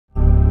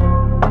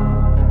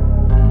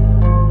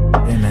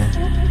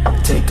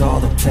Take all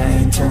the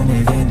pain, turn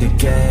it into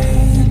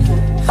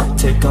gain.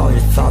 Take all your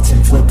thoughts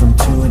and flip them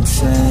to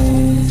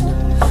insane.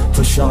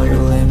 Push all your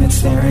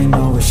limits, there ain't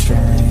no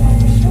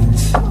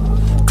restraints.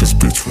 Cause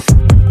bitch,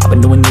 I've been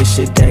doing this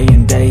shit day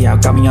in, day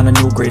out. Got me on a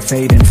new grade,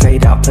 fade in,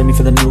 fade out. Play me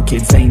for the new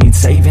kids, they need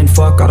saving.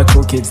 Fuck all the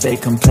cool kids, they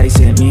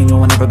complacent. Me and you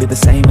will never be the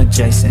same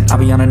adjacent. I'll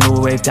be on a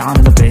new wave down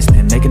in the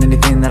basement, making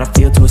anything that I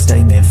feel to a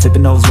statement.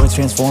 Flipping those words,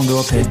 transform to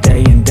a pit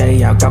day in,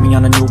 day out. Got me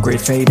on a new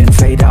grade, fade in,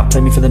 fade out.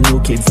 Play me for the new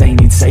kids, they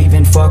need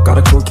saving. Fuck all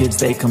the cool kids,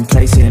 they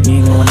complacent. Me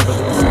and you will never be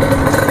the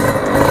same.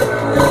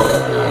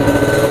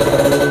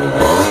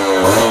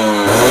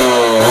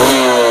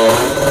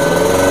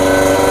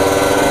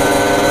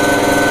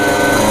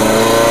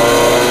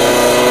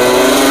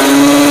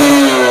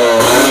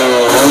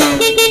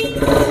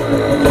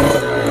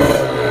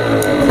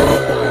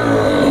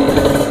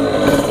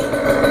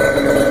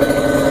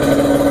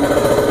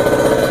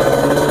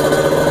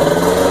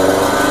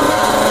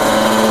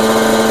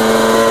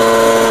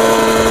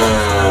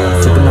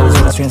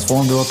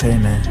 Transform to a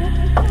payment.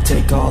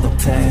 Take all the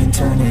pain,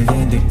 turn it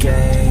into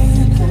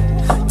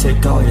gain.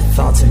 Take all your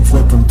thoughts and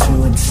flip them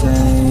to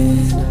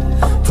insane.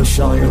 Push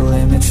all your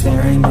limits,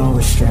 there ain't no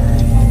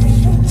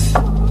restraints.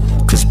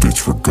 Cause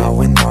bitch, we're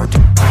going